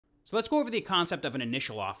So let's go over the concept of an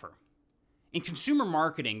initial offer. In consumer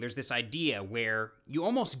marketing, there's this idea where you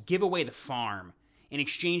almost give away the farm in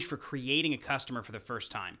exchange for creating a customer for the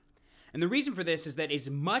first time. And the reason for this is that it's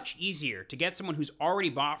much easier to get someone who's already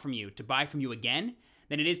bought from you to buy from you again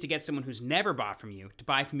than it is to get someone who's never bought from you to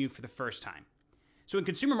buy from you for the first time. So in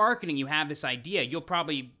consumer marketing, you have this idea. You'll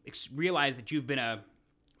probably realize that you've been a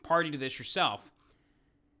party to this yourself.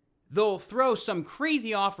 They'll throw some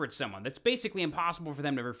crazy offer at someone that's basically impossible for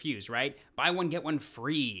them to refuse, right? Buy one, get one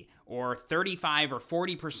free, or 35 or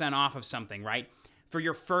 40% off of something, right? For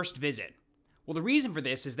your first visit. Well, the reason for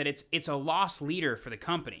this is that it's a loss leader for the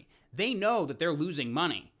company. They know that they're losing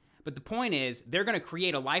money. But the point is, they're going to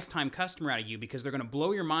create a lifetime customer out of you because they're going to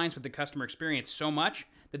blow your minds with the customer experience so much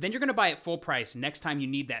that then you're going to buy it full price next time you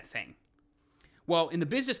need that thing. Well, in the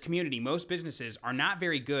business community, most businesses are not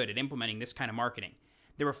very good at implementing this kind of marketing.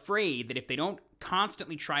 They're afraid that if they don't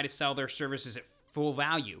constantly try to sell their services at full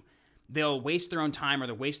value, they'll waste their own time or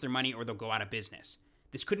they'll waste their money or they'll go out of business.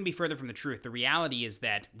 This couldn't be further from the truth. The reality is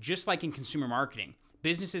that, just like in consumer marketing,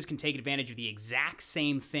 businesses can take advantage of the exact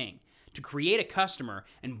same thing to create a customer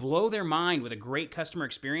and blow their mind with a great customer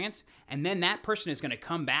experience, and then that person is going to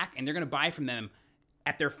come back and they're going to buy from them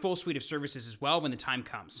at their full suite of services as well when the time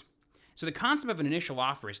comes. So the concept of an initial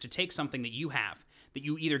offer is to take something that you have, that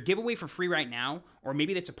you either give away for free right now, or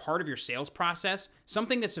maybe that's a part of your sales process,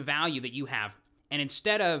 something that's a value that you have, and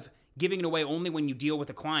instead of giving it away only when you deal with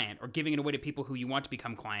a client or giving it away to people who you want to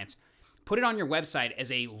become clients, put it on your website as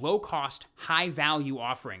a low-cost, high-value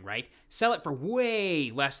offering, right? Sell it for way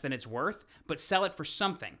less than it's worth, but sell it for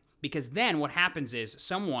something. Because then what happens is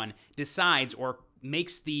someone decides or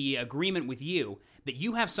makes the agreement with you that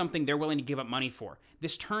you have something they're willing to give up money for.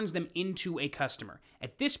 This turns them into a customer.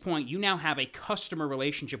 At this point, you now have a customer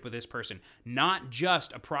relationship with this person, not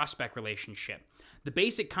just a prospect relationship. The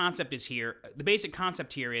basic concept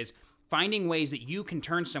here is finding ways that you can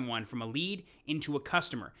turn someone from a lead into a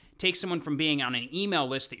customer. Take someone from being on an email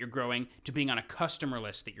list that you're growing to being on a customer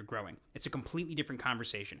list that you're growing. It's a completely different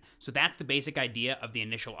conversation. So that's the basic idea of the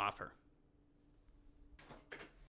initial offer.